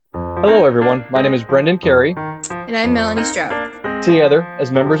Hello, everyone. My name is Brendan Carey. And I'm Melanie Stroud. Together,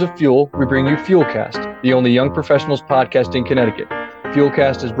 as members of Fuel, we bring you Fuelcast, the only young professionals podcast in Connecticut.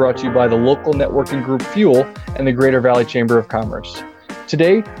 Fuelcast is brought to you by the local networking group Fuel and the Greater Valley Chamber of Commerce.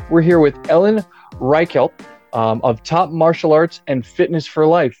 Today, we're here with Ellen Reichelt of Top Martial Arts and Fitness for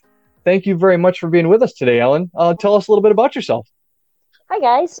Life. Thank you very much for being with us today, Ellen. Tell us a little bit about yourself. Hi,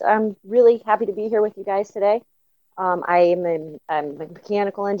 guys. I'm really happy to be here with you guys today. I'm a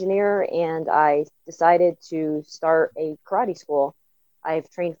mechanical engineer, and I decided to start a karate school. I've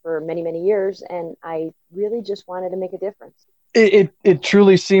trained for many, many years, and I really just wanted to make a difference. It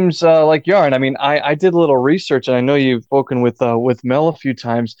truly seems like yarn. I mean, I did a little research, and I know you've spoken with Mel a few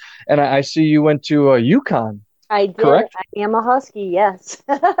times, and I see you went to UConn. I did. Correct? I am a Husky, yes.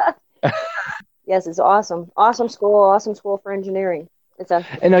 Yes, it's awesome. Awesome school for engineering.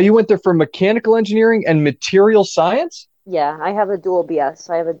 And now you went there for mechanical engineering and material science? Yeah, I have a dual BS.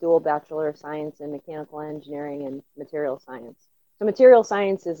 I have a dual Bachelor of Science in Mechanical Engineering and Material Science. So material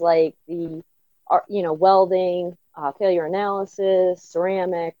science is like the, welding, failure analysis,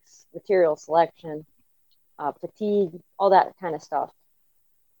 ceramics, material selection, fatigue, all that kind of stuff.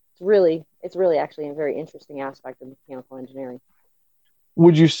 It's really actually a very interesting aspect of mechanical engineering.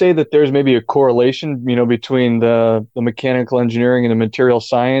 Would you say that there's maybe a correlation, between the mechanical engineering and the material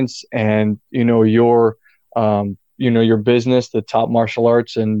science and, your business, the Top Martial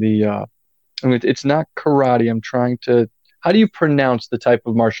Arts and it's not karate. How do you pronounce the type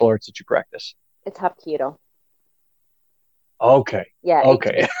of martial arts that you practice? It's Hapkido. Okay. Yeah.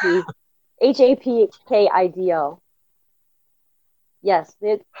 Okay. Hapkido. Yes.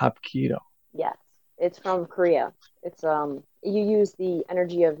 Hapkido. Yes. It's from Korea. It's you use the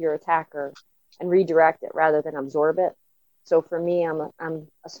energy of your attacker and redirect it rather than absorb it. So for me, I'm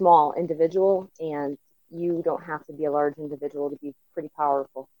a small individual, and you don't have to be a large individual to be pretty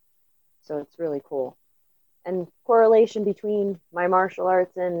powerful. So it's really cool. And correlation between my martial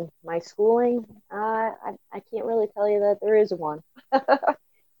arts and my schooling, I can't really tell you that there is one.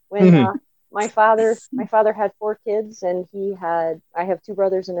 When my father had 4 kids, and I have 2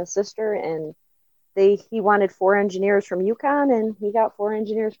 brothers and a sister, and he wanted 4 engineers from UConn, and he got 4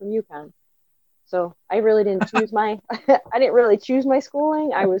 engineers from UConn. So I really didn't choose I didn't really choose my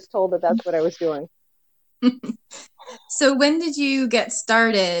schooling. I was told that that's what I was doing. So when did you get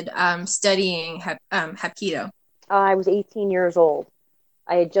started studying Hapkido? I was 18 years old.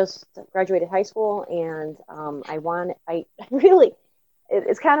 I had just graduated high school, and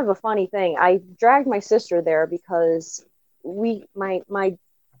it's kind of a funny thing. I dragged my sister there because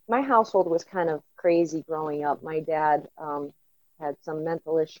my household was kind of crazy growing up. My dad had some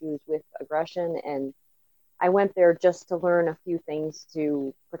mental issues with aggression, and I went there just to learn a few things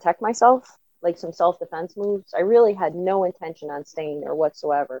to protect myself, like some self-defense moves. I really had no intention on staying there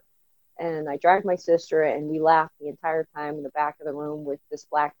whatsoever. And I dragged my sister, and we laughed the entire time in the back of the room with this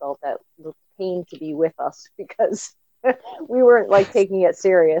black belt that looked pained to be with us because we weren't like taking it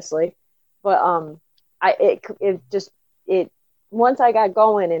seriously. But once I got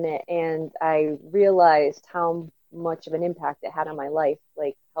going in it, and I realized how much of an impact it had on my life,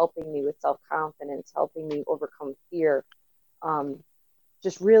 like helping me with self-confidence, helping me overcome fear,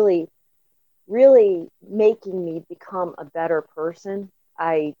 just really, really making me become a better person.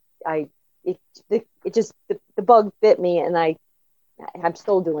 The bug bit me, and I'm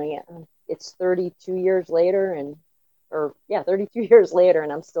still doing it. It's 32 years later, 32 years later,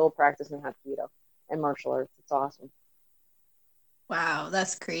 and I'm still practicing Hapkido and martial arts. It's awesome. Wow,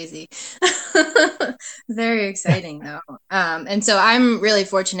 that's crazy. Very exciting, though. And so I'm really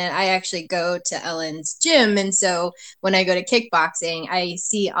fortunate. I actually go to Ellen's gym. And so when I go to kickboxing, I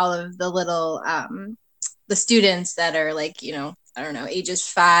see all of the little, the students that are like, I don't know, ages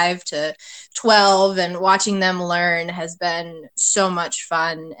 5 to 12, and watching them learn has been so much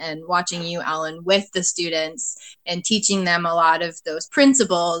fun. And watching you, Ellen, with the students and teaching them a lot of those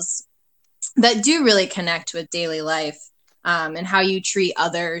principles that do really connect with daily life. And how you treat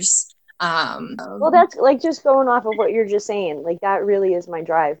others. Well, that's like just going off of what you're just saying. Like that really is my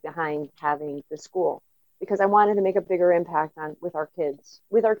drive behind having the school, because I wanted to make a bigger impact with our kids,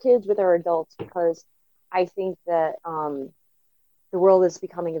 with our adults, because I think that the world is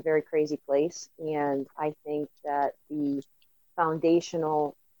becoming a very crazy place, and I think that the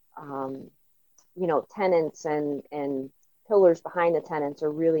foundational, tenets and pillars behind the tenets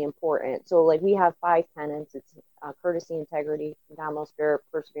are really important. So like we have 5 tenets. It's courtesy, integrity, indomitable spirit,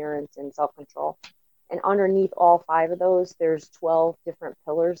 perseverance, and self-control. And underneath all 5 of those, there's 12 different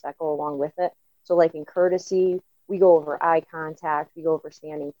pillars that go along with it. So like in courtesy, we go over eye contact, we go over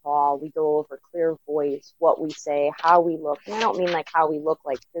standing tall, we go over clear voice, what we say, how we look. And I don't mean like how we look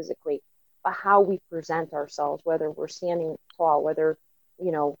like physically, but how we present ourselves, whether we're standing tall, whether,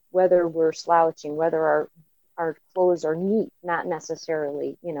 whether we're slouching, whether our clothes are neat, not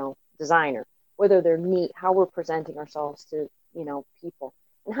necessarily, designer, whether they're neat, how we're presenting ourselves to, people,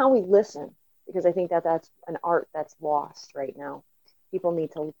 and how we listen, because I think that that's an art that's lost right now. People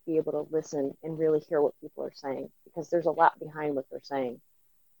need to be able to listen and really hear what people are saying, because there's a lot behind what they're saying,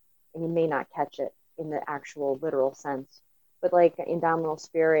 and you may not catch it in the actual literal sense. But like Indomitable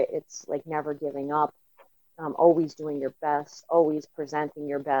Spirit, it's like never giving up, always doing your best, always presenting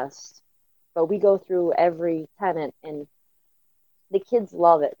your best. But we go through every tenet, and the kids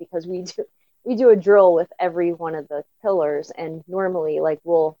love it, because we do a drill with every one of the pillars, and normally like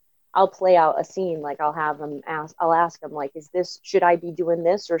I'll play out a scene, like I'll ask them like, should I be doing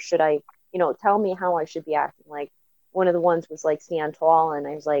this, or should I, tell me how I should be acting. Like one of the ones was like stand tall, and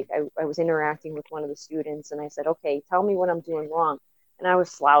I was like, I was interacting with one of the students, and I said, okay, tell me what I'm doing wrong. And I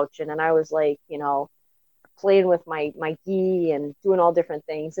was slouching, and I was like, playing with my gi and doing all different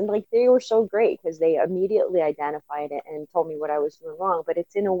things. And like, they were so great, because they immediately identified it and told me what I was doing wrong. But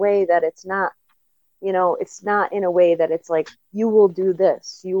it's in a way that it's not, it's not in a way that it's like, you will do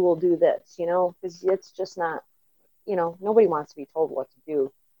this, because it's just not, nobody wants to be told what to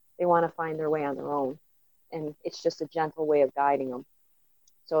do. They want to find their way on their own. And it's just a gentle way of guiding them.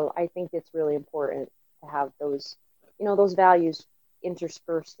 So I think it's really important to have those, those values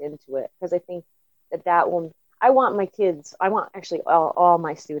interspersed into it, because I think that will, I want my kids, I want actually all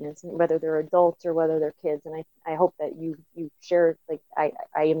my students, whether they're adults or whether they're kids. And I hope that you share, like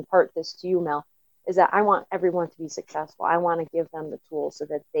I impart this to you, Mel, is that I want everyone to be successful. I want to give them the tools so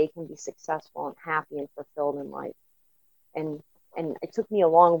that they can be successful and happy and fulfilled in life. And it took me a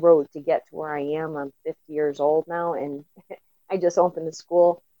long road to get to where I am. I'm 50 years old now, and I just opened the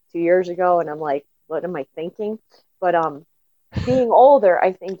school 2 years ago, and I'm like, what am I thinking? But being older,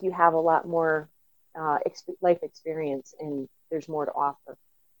 I think you have a lot more life experience, and there's more to offer.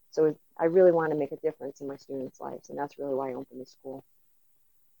 So I really want to make a difference in my students' lives, and that's really why I opened the school.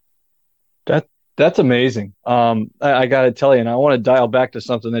 That's amazing. I got to tell you, and I want to dial back to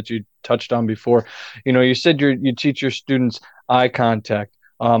something that you touched on before. You said you teach your students eye contact,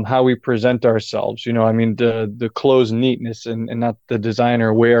 how we present ourselves. I mean, the clothes neatness and not the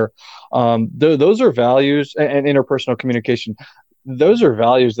designer wear. Those are values, and interpersonal communication. Those are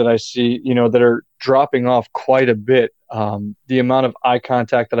values that I see, that are dropping off quite a bit. The amount of eye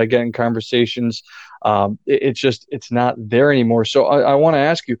contact that I get in conversations, it's not there anymore. So I want to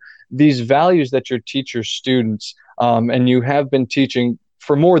ask you, these values that you teach your students, and you have been teaching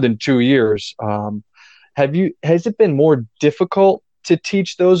for more than 2 years, has it been more difficult to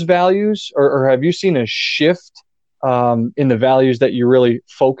teach those values, or have you seen a shift in the values that you really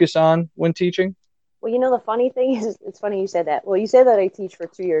focus on when teaching? Well, the funny thing is, it's funny you said that. Well, you said that I teach for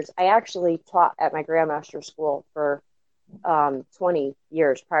 2 years. I actually taught at my Grandmaster School for 20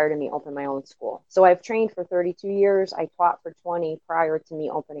 years prior to me opening my own school. So I've trained for 32 years. I taught for 20 prior to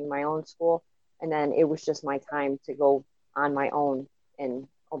me opening my own school. And then it was just my time to go on my own and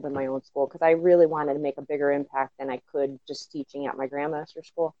open my own school, because I really wanted to make a bigger impact than I could just teaching at my Grandmaster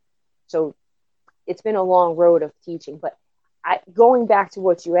School. So it's been a long road of teaching. But going back to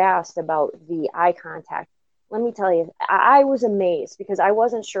what you asked about the eye contact, let me tell you, I was amazed, because I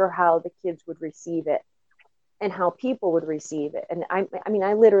wasn't sure how the kids would receive it and how people would receive it. And I mean,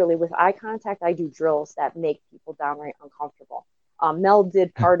 I literally, with eye contact, I do drills that make people downright uncomfortable. Mel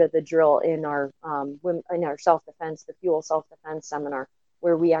did part of the drill in our self-defense, the Fuel self-defense seminar,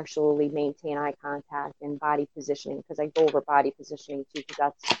 where we actually maintain eye contact and body positioning, because I go over body positioning too,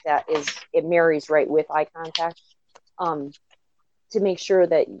 because it marries right with eye contact, to make sure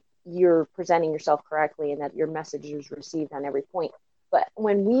that you're presenting yourself correctly and that your message is received on every point. But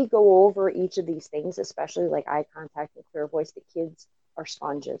when we go over each of these things, especially like eye contact and clear voice, the kids are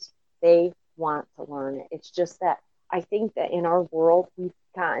sponges. They want to learn it. It's just that I think that in our world, we've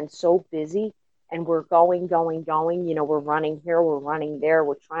gotten so busy, and we're going. We're running here, we're running there.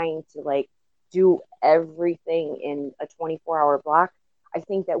 We're trying to like do everything in a 24-hour block. I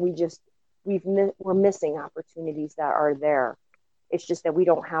think that we're missing opportunities that are there. It's just that we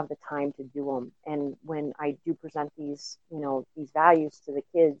don't have the time to do them. And when I do present these values to the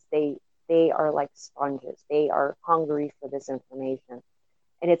kids, they are like sponges. They are hungry for this information.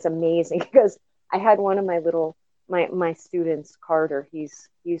 And it's amazing, because I had one of my students, Carter, he's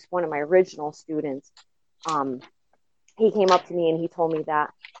one of my original students. He came up to me and he told me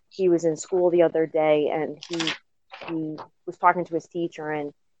that he was in school the other day, and he was talking to his teacher,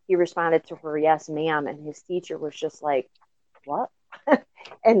 and he responded to her, "Yes, ma'am." And his teacher was just like, "What?"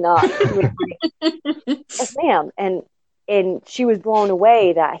 And he was like, "Yes, ma'am." And she was blown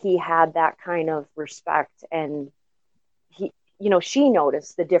away that he had that kind of respect. And he, she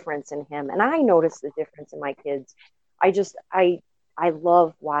noticed the difference in him, and I noticed the difference in my kids. I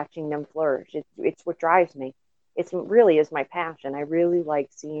love watching them flourish. It's what drives me. It really is my passion. I really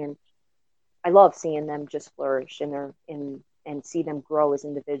I love seeing them just flourish and see them grow as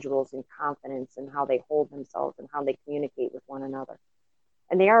individuals in confidence and how they hold themselves and how they communicate with one another.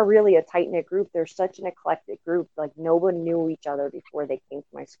 And they are really a tight knit group. They're such an eclectic group. Like, no one knew each other before they came to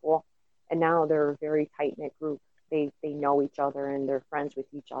my school, and now they're a very tight knit group. They know each other and they're friends with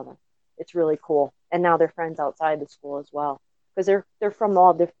each other. It's really cool. And now they're friends outside the school as well, because they're from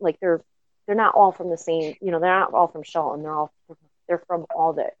all different. Like, they're not all from the same. They're not all from Shelton. They're from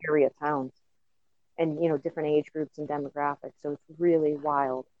all the area towns, and different age groups and demographics. So it's really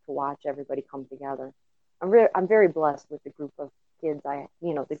wild to watch everybody come together. I'm very blessed with the group of kids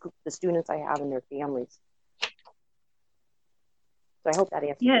the students I have and their families. So I hope that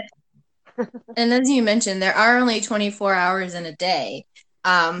answers. Yeah. And as you mentioned, there are only 24 hours in a day.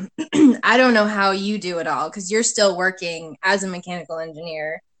 I don't know how you do it all, because you're still working as a mechanical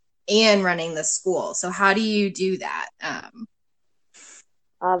engineer and running the school. So how do you do that?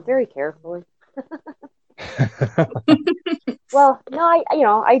 Very carefully. Well, no,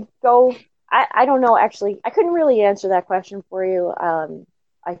 I go. I don't know, actually. I couldn't really answer that question for you.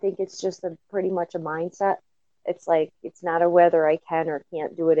 I think it's just pretty much a mindset. It's like, it's not a whether I can or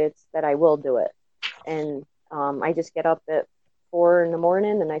can't do it, it's that I will do it. And I just get up at 4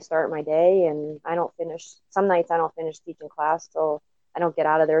 a.m. and I start my day, and some nights I don't finish teaching class till I don't get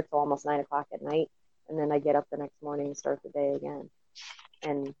out of there till almost 9 o'clock at night. And then I get up the next morning and start the day again.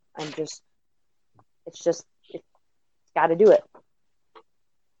 And it's got to do it.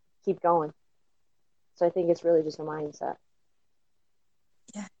 Keep going. So I think it's really just a mindset.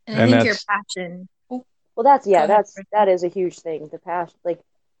 Yeah, and I think your passion. Well, that is a huge thing. The passion, like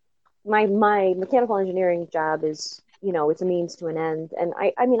my mechanical engineering job is, it's a means to an end. And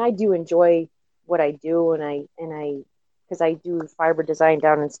I do enjoy what I do, and because I do fiber design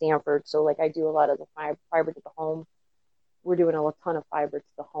down in Stanford. So like, I do a lot of the fiber to the home. We're doing a ton of fiber to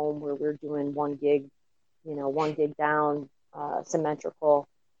the home, where we're doing 1 gig, 1 gig down, symmetrical,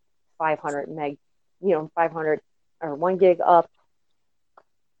 500 meg, 500 or 1 gig up,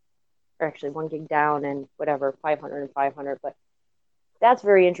 or actually 1 gig down, and whatever, 500 and 500. But that's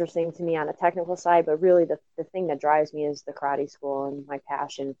very interesting to me on a technical side. But really, the thing that drives me is the karate school and my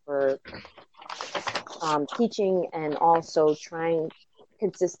passion for teaching, and also trying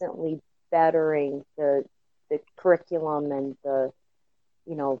consistently bettering the curriculum and the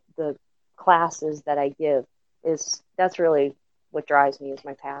classes that I give. That's really what drives me, is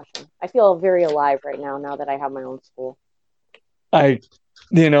my passion. I feel very alive right now that I have my own school.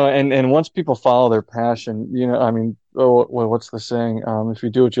 And once people follow their passion, what's the saying? If you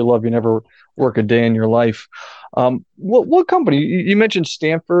do what you love, you never work a day in your life. What company? You mentioned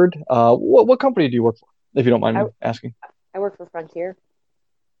Stanford. What company do you work for, if you don't mind me asking? I work for Frontier.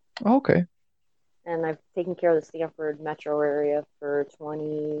 Oh, okay. And I've taken care of the Stanford metro area for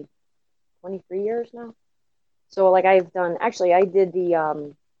 23 years now. So like, I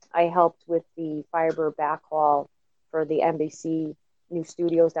helped with the fiber backhaul for the NBC new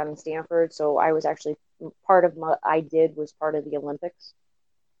studios down in Stanford. So I was actually part of was part of the Olympics.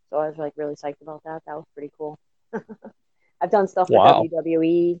 So I was like really psyched about that. That was pretty cool. I've done stuff for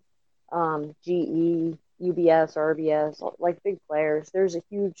WWE, GE, UBS, RBS, like big players. There's a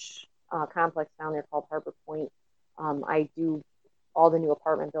huge complex down there called Harbor Point. I do all the new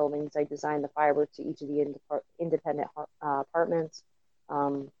apartment buildings. I design the fiber to each of the independent apartments,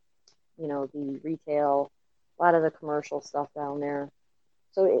 the retail, a lot of the commercial stuff down there.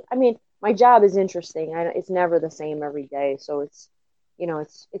 So, my job is interesting. It's never the same every day. So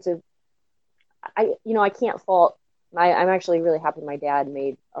I can't fault. I'm actually really happy my dad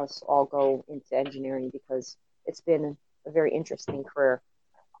made us all go into engineering, because it's been a very interesting career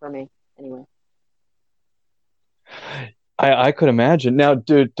for me anyway. I could imagine. Now,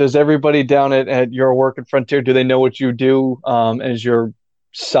 does everybody down at your work at Frontier, do they know what you do as your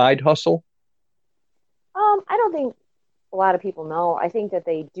side hustle? I don't think a lot of people know. I think that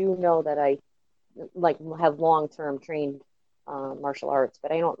they do know that I have long-term trained martial arts,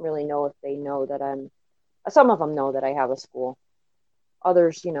 but I don't really know if they know that some of them know that I have a school.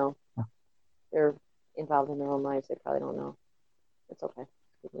 Others, they're involved in their own lives. They probably don't know. It's okay.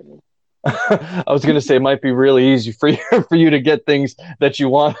 I was going to say, it might be really easy for you to get things that you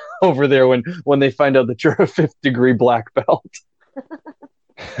want over there when they find out that you're a 5th degree black belt.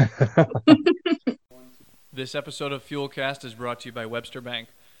 This episode of Fuelcast is brought to you by Webster Bank.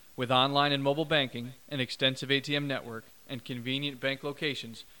 With online and mobile banking, an extensive ATM network, and convenient bank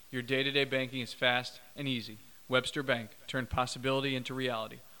locations, your day-to-day banking is fast and easy. Webster Bank, turn possibility into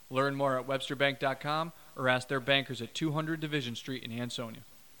reality. Learn more at websterbank.com or ask their bankers at 200 Division Street in Ansonia.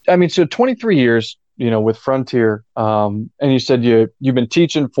 I mean, so 23 years, with Frontier, and you said you've been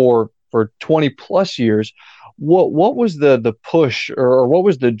teaching for 20 plus years. What was the push or what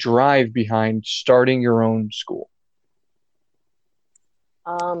was the drive behind starting your own school?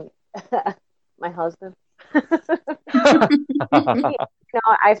 My husband.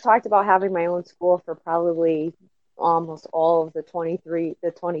 I've talked about having my own school for probably almost all of the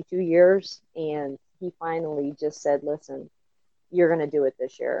 22 years, and he finally just said, listen, you're going to do it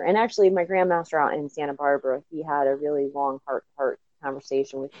this year. And actually, my grandmaster out in Santa Barbara, he had a really long heart-to-heart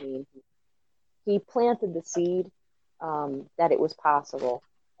conversation with me, and he planted the seed that it was possible.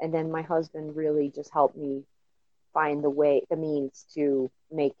 And then my husband really just helped me find the means to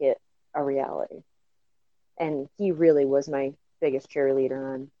make it a reality. And he really was my biggest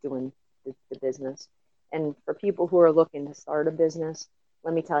cheerleader on doing the business. And for people who are looking to start a business,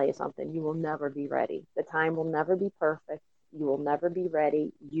 let me tell you something, you will never be ready. The time will never be perfect. You will never be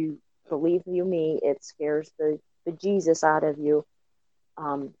ready. You, believe you me, it scares the Jesus out of you.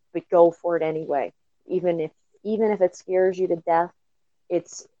 But go for it anyway. Even if it scares you to death,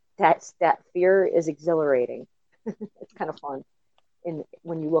 it's that fear is exhilarating. It's kind of fun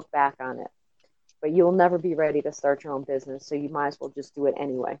when you look back on it. But you'll never be ready to start your own business, so you might as well just do it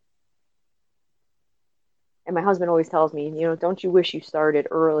anyway. And my husband always tells me, don't you wish you started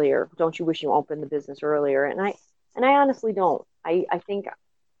earlier? Don't you wish you opened the business earlier? And I honestly don't. I think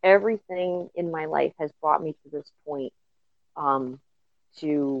everything in my life has brought me to this point for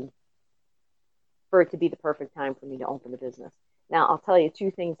it to be the perfect time for me to open the business. Now, I'll tell you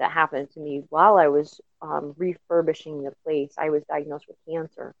two things that happened to me while I was refurbishing the place. I was diagnosed with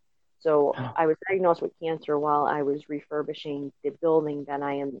cancer. So I was diagnosed with cancer while I was refurbishing the building that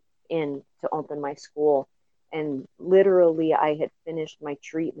I am in to open my school. And literally, I had finished my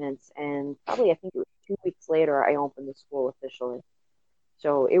treatments, and probably I think it was 2 weeks later, I opened the school officially.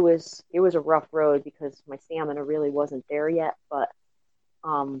 So it was a rough road because my stamina really wasn't there yet. But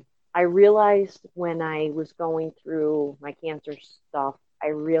I realized when I was going through my cancer stuff, I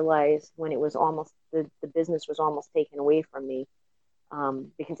realized when it was almost the business was almost taken away from me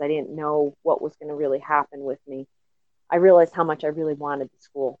because I didn't know what was going to really happen with me. I realized how much I really wanted the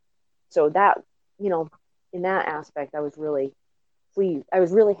school. So that, in that aspect, I was really pleased. I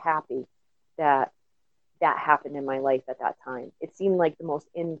was really happy that happened in my life at that time. It seemed like the most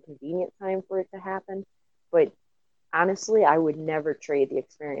inconvenient time for it to happen, but honestly, I would never trade the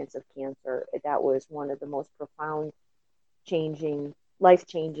experience of cancer. That was one of the most profound,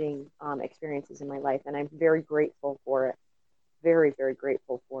 life-changing experiences in my life, and I'm very grateful for it. Very, very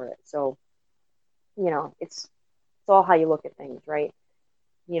grateful for it. So, it's all how you look at things, right?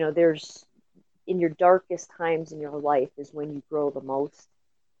 There's in your darkest times in your life is when you grow the most.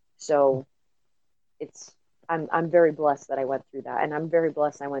 So I'm very blessed that I went through that, and I'm very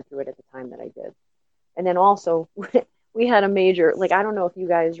blessed I went through it at the time that I did. And then also we had a major, I don't know if you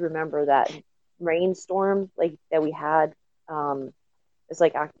guys remember that rainstorm that we had. It's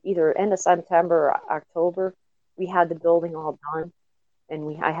either end of September or October. We had the building all done,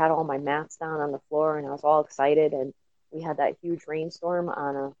 and I had all my mats down on the floor, and I was all excited. And we had that huge rainstorm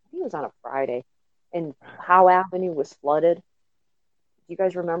I think it was on a Friday, and Howe Avenue was flooded. Do you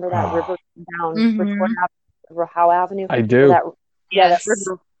guys remember that river down Bridgeport Avenue, Howe Avenue? I do. Yes.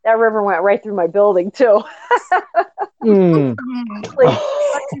 That river went right through my building too. My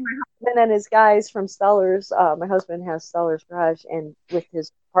husband and his guys from Stellars. My husband has Stellars Garage, and with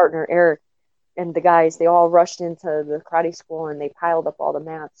his partner Eric, and the guys, they all rushed into the karate school and they piled up all the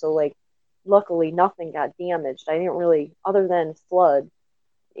mats. So luckily nothing got damaged. I didn't really, other than flood,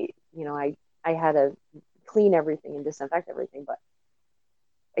 I had to clean everything and disinfect everything. But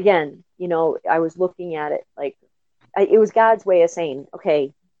again, I was looking at it it was God's way of saying,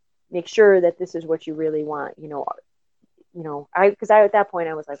 okay, make sure that this is what you really want. Because at that point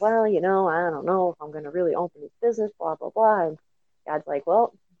I was like, well, I don't know if I'm going to really open this business, blah, blah, blah. And God's like,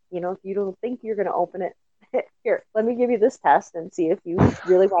 well, if you don't think you're going to open it, here, let me give you this test and see if you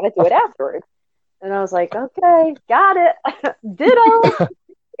really want to do it afterwards. And I was like, okay, got it. Ditto.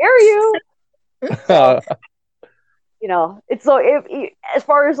 Hear you. So, it's so if as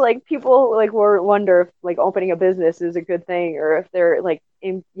far as people wonder if opening a business is a good thing, or if they're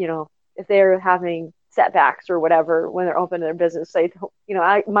if they're having setbacks or whatever when they're opening their business,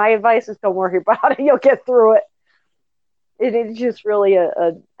 my advice is don't worry about it. You'll get through it. it is just really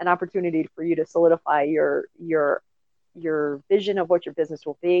an opportunity for you to solidify your vision of what your business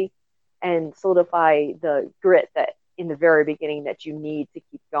will be, and solidify the grit that in the very beginning that you need to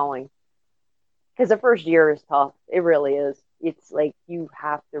keep going. Because the first year is tough. It really is. It's like you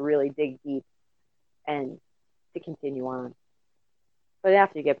have to really dig deep and to continue on. But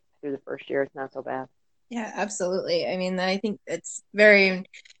after you get through the first year, it's not so bad. Yeah, absolutely. I mean, I think it's very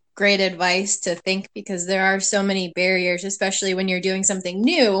great advice to think, because there are so many barriers, especially when you're doing something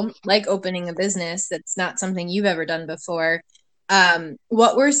new, like opening a business that's not something you've ever done before.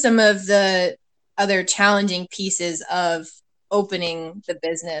 What were some of the other challenging pieces of opening the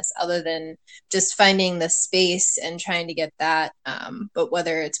business, other than just finding the space and trying to get that? But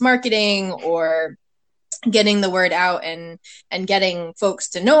whether it's marketing or getting the word out and getting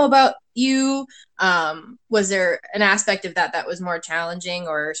folks to know about you, was there an aspect of that was more challenging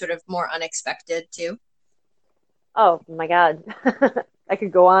or sort of more unexpected too? Oh my God. I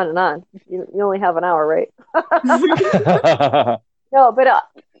could go on and on. You only have an hour, right? No, but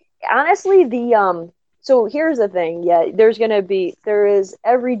honestly, so here's the thing. Yeah, there is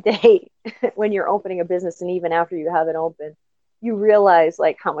every day when you're opening a business, and even after you have it open, you realize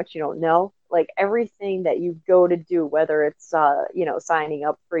like how much you don't know. Like everything that you go to do, whether it's signing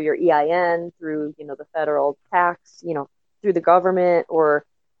up for your EIN through the federal tax, through the government, or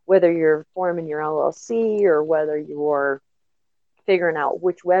whether you're forming your LLC, or whether you're figuring out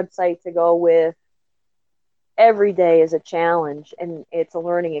which website to go with. Every day is a challenge, and it's a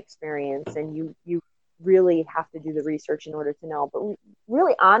learning experience, and you really have to do the research in order to know. But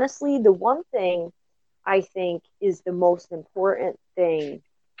really, honestly, the one thing I think is the most important thing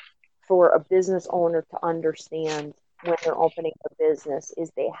for a business owner to understand when they're opening a business is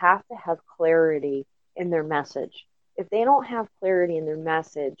they have to have clarity in their message. If they don't have clarity in their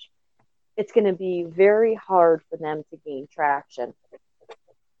message, it's going to be very hard for them to gain traction.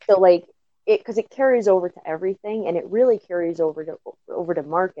 So like because it carries over to everything, and it really carries over to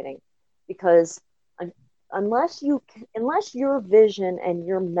marketing, because unless your vision and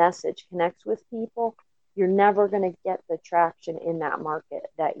your message connects with people, you're never going to get the traction in that market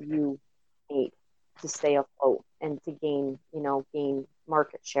that you need to stay afloat and to gain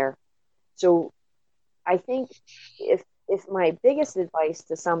market share. So I think if my biggest advice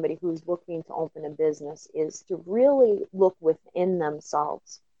to somebody who's looking to open a business is to really look within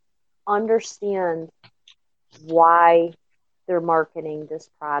themselves, understand why they're marketing this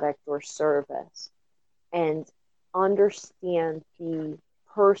product or service, and understand the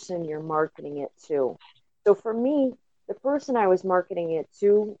person you're marketing it to. So for me, the person I was marketing it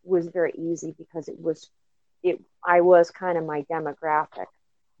to was very easy, because I was kind of my demographic.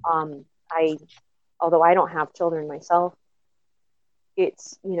 Although I don't have children myself,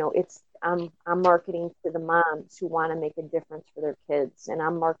 I'm marketing to the moms who want to make a difference for their kids, and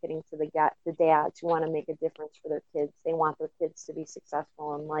I'm marketing to the dads who want to make a difference for their kids. They want their kids to be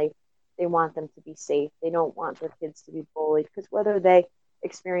successful in life. They want them to be safe. They don't want their kids to be bullied, because whether they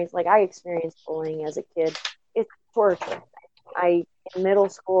experience, like I experienced bullying as a kid, it's torture. In middle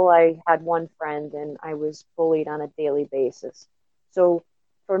school, I had one friend, and I was bullied on a daily basis. So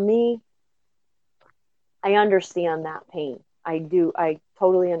for me, I understand that pain. I do. I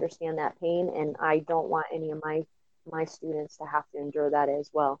totally understand that pain, and I don't want any of my students to have to endure that as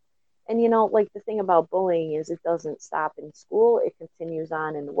well. And like the thing about bullying is it doesn't stop in school. It continues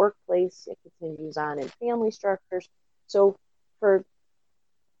on in the workplace. It continues on in family structures. So for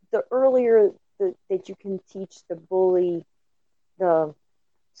the earlier that you can teach the bully the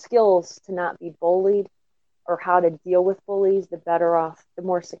skills to not be bullied, or how to deal with bullies, the better off, the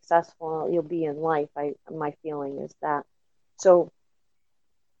more successful you'll be in life. My feeling is that. So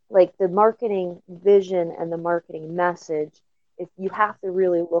like the marketing vision and the marketing message, if you have to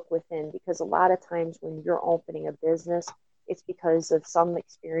really look within, because a lot of times when you're opening a business, it's because of some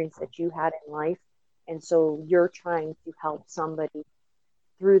experience that you had in life. And so you're trying to help somebody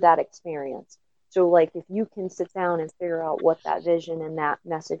through that experience. So like if you can sit down and figure out what that vision and that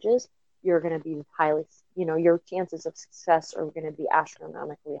message is, you're going to be highly, your chances of success are going to be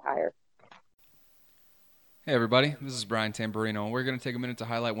astronomically higher. Hey everybody, this is Brian Tamburino, and we're going to take a minute to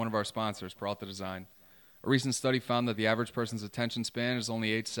highlight one of our sponsors, Peralta Design. A recent study found that the average person's attention span is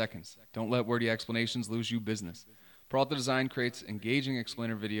only 8 seconds. Don't let wordy explanations lose you business. Peralta Design creates engaging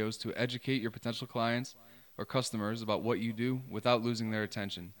explainer videos to educate your potential clients or customers about what you do without losing their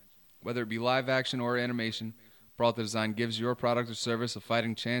attention. Whether it be live action or animation, Peralta Design gives your product or service a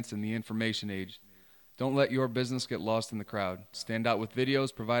fighting chance in the information age. Don't let your business get lost in the crowd. Stand out with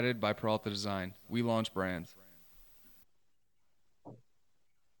videos provided by Peralta Design. We launch brands.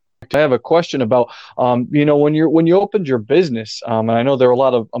 I have a question about, when you opened your business, and I know there were a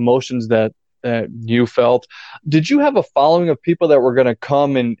lot of emotions that you felt. Did you have a following of people that were going to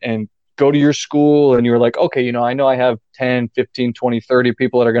come and go to your school, and you were like, okay, I know I have 10, 15, 20, 30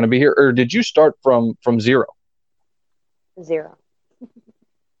 people that are going to be here, or did you start from zero? Zero.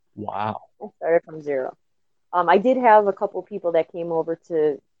 Wow. I started from zero. I did have a couple people that came over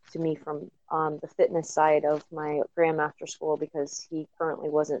to me from the fitness side of my Grandmaster school, because he currently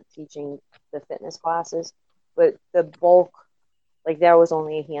wasn't teaching the fitness classes, but the bulk, like, there was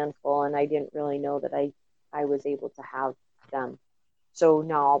only a handful, and I didn't really know that I was able to have them. So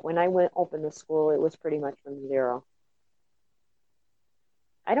no, when I went open the school, it was pretty much from zero.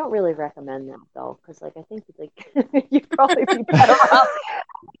 I don't really recommend that though, because I think you'd probably be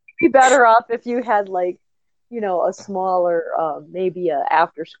better off if you had a smaller, maybe a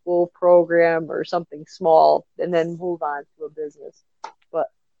after school program or something small, and then move on to a business. But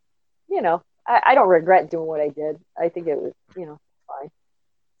I don't regret doing what I did. I think it was fine,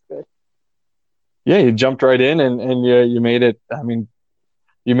 good. Yeah, you jumped right in and you made it. I mean,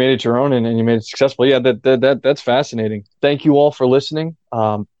 you made it your own and you made it successful. Yeah, that's fascinating. Thank you all for listening.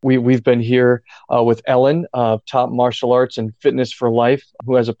 We've been here with Ellen of Top Martial Arts and Fitness for Life,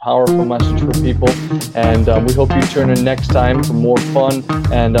 who has a powerful message for people. And we hope you tune in next time for more fun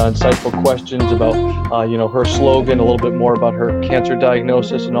and insightful questions about her slogan, a little bit more about her cancer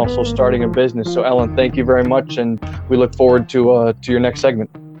diagnosis, and also starting a business. So Ellen, thank you very much, and we look forward to your next segment.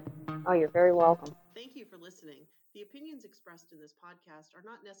 Oh, you're very welcome. Thank you for listening. The opinions expressed in this podcast are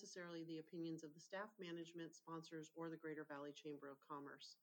not necessarily the opinions of the staff, management, sponsors, or the Greater Valley Chamber of Commerce.